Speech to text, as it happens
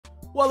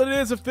Well, it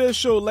is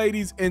official,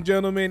 ladies and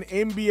gentlemen.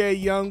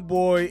 NBA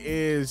Youngboy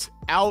is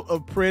out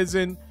of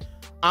prison.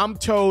 I'm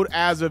told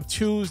as of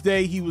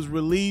Tuesday he was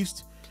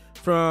released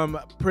from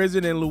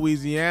prison in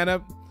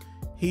Louisiana.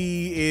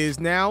 He is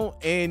now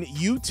in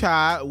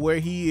Utah, where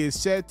he is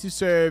set to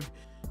serve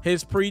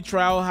his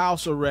pretrial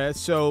house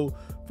arrest. So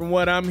from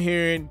what I'm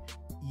hearing,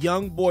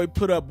 Youngboy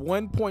put up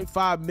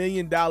 $1.5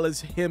 million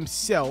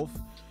himself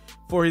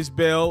for his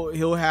bail.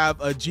 He'll have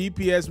a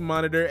GPS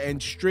monitor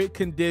and strict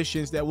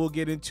conditions that we'll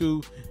get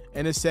into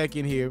in a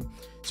second here.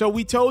 So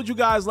we told you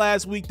guys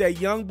last week that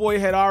Youngboy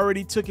had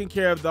already taken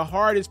care of the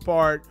hardest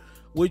part,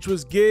 which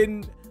was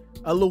getting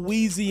a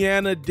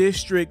Louisiana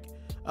district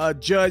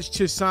judge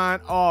to sign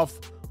off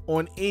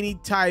on any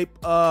type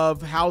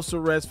of house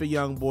arrest for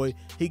Youngboy.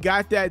 He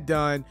got that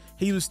done.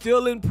 He was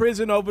still in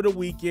prison over the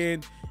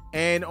weekend,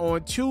 and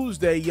on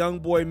Tuesday,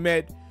 Youngboy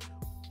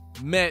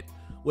met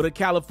with a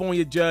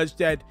California judge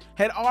that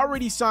had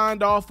already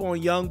signed off on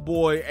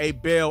Youngboy a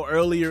bail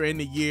earlier in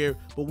the year,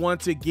 but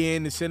once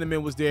again, the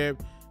sentiment was there.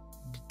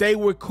 They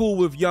were cool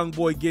with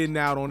Youngboy getting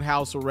out on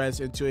house arrest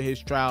until his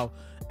trial,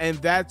 and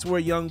that's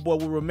where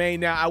Youngboy will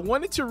remain. Now, I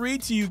wanted to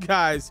read to you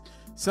guys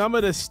some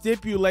of the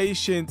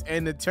stipulations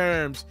and the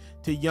terms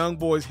to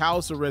Youngboy's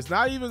house arrest.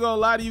 Not even gonna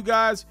lie to you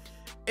guys,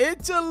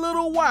 it's a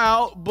little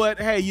wild, but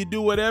hey, you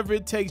do whatever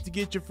it takes to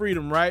get your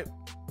freedom, right?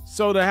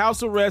 So the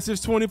house arrest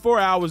is 24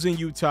 hours in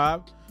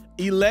Utah,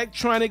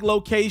 electronic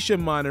location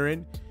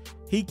monitoring.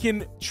 He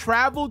can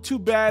travel to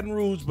Baton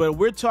Rouge, but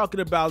we're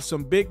talking about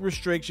some big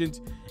restrictions.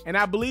 And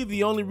I believe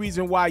the only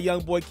reason why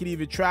Youngboy can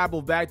even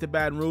travel back to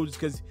Baton Rouge is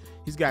because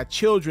he's got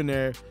children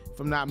there, if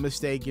I'm not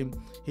mistaken.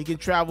 He can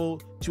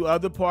travel to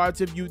other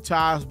parts of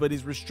Utah, but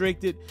is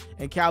restricted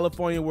in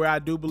California, where I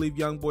do believe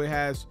Youngboy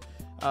has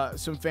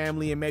some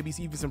family and maybe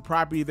even some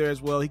property there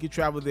as well. He could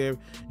travel there.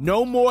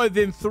 No more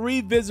than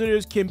 3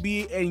 visitors can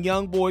be in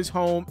Youngboy's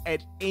home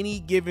at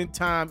any given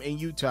time in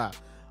Utah.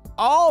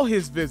 All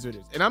his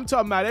visitors, and I'm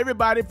talking about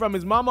everybody from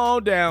his mama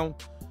on down,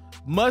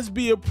 must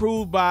be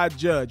approved by a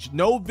judge.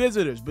 No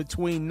visitors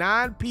between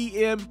 9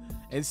 p.m.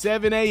 and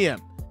 7 a.m.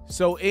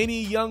 So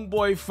any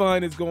Youngboy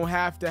fun is going to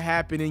have to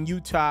happen in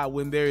Utah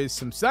when there is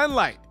some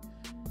sunlight.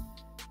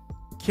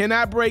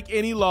 Cannot break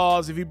any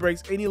laws. If he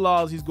breaks any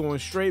laws, he's going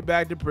straight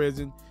back to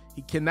prison.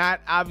 He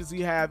cannot obviously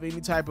have any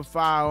type of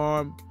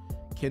firearm,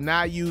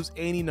 cannot use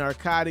any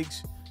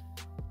narcotics,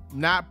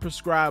 not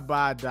prescribed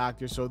by a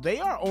doctor. So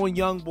they are on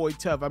Youngboy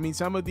tough. I mean,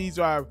 some of these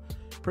are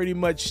pretty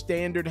much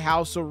standard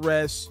house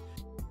arrest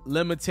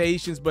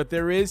limitations, but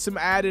there is some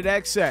added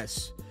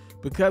excess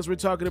because we're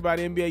talking about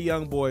NBA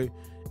Youngboy.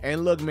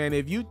 And look, man,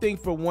 if you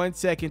think for 1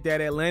 second that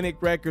Atlantic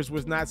Records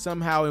was not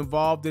somehow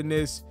involved in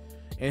this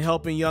and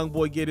helping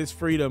Youngboy get his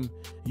freedom,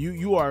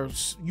 you are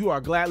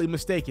gladly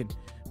mistaken,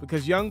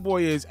 because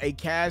Youngboy is a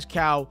cash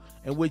cow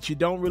in which you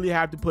don't really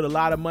have to put a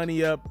lot of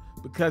money up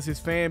because his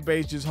fan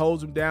base just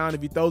holds him down.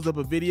 If he throws up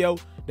a video,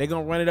 they're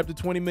gonna run it up to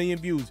 20 million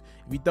views.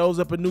 If he throws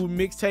up a new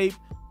mixtape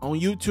on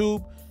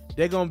YouTube,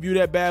 they're gonna view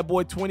that bad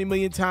boy 20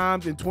 million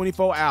times in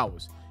 24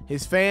 hours.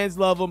 His fans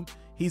love him.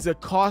 He's a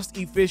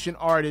cost-efficient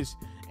artist,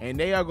 and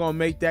they are gonna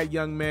make that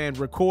young man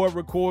record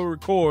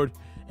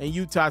in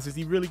Utah, since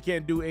he really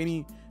can't do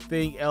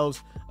anything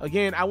else.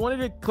 Again, I wanted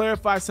to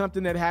clarify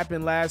something that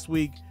happened last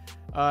week.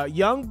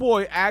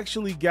 Youngboy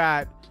actually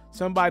got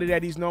somebody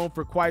that he's known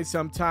for quite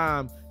some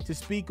time to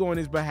speak on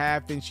his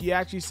behalf, and she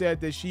actually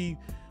said that she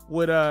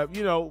would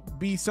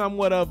be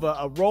somewhat of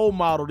a role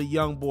model to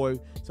Youngboy,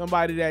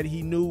 somebody that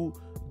he knew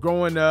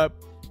growing up.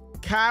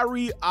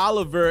 Kyrie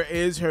Oliver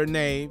is her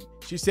name.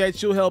 She said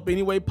she'll help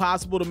any way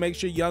possible to make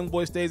sure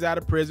Youngboy stays out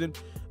of prison.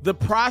 The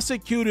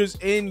prosecutors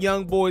in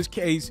Youngboy's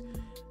case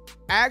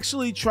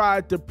actually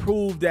tried to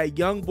prove that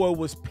Youngboy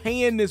was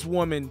paying this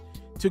woman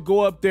to go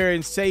up there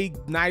and say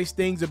nice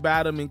things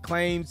about him, and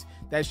claims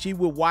that she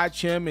would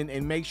watch him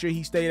and make sure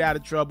he stayed out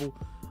of trouble.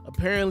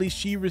 Apparently,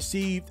 she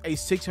received a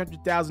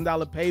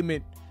 $600,000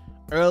 payment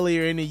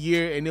earlier in the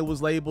year, and it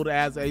was labeled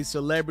as a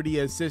celebrity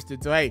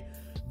assistant. So, hey,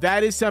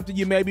 that is something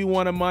you maybe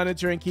want to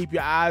monitor and keep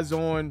your eyes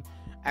on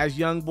as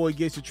Youngboy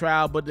gets to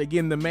trial. But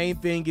again, the main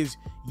thing is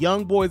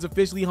Youngboy is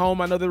officially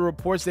home. I know there were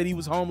reports that he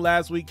was home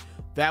last week.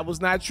 That was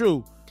not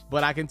true.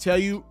 But I can tell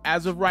you,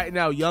 as of right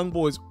now,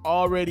 Youngboy is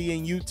already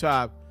in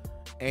Utah,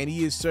 and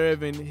he is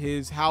serving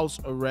his house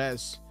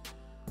arrest,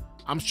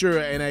 I'm sure,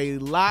 in a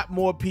lot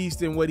more peace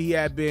than what he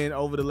had been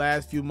over the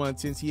last few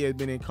months since he had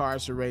been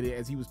incarcerated,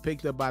 as he was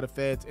picked up by the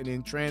feds and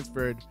then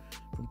transferred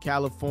from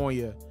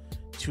California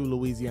to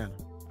Louisiana.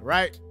 All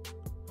right,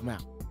 I'm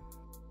out.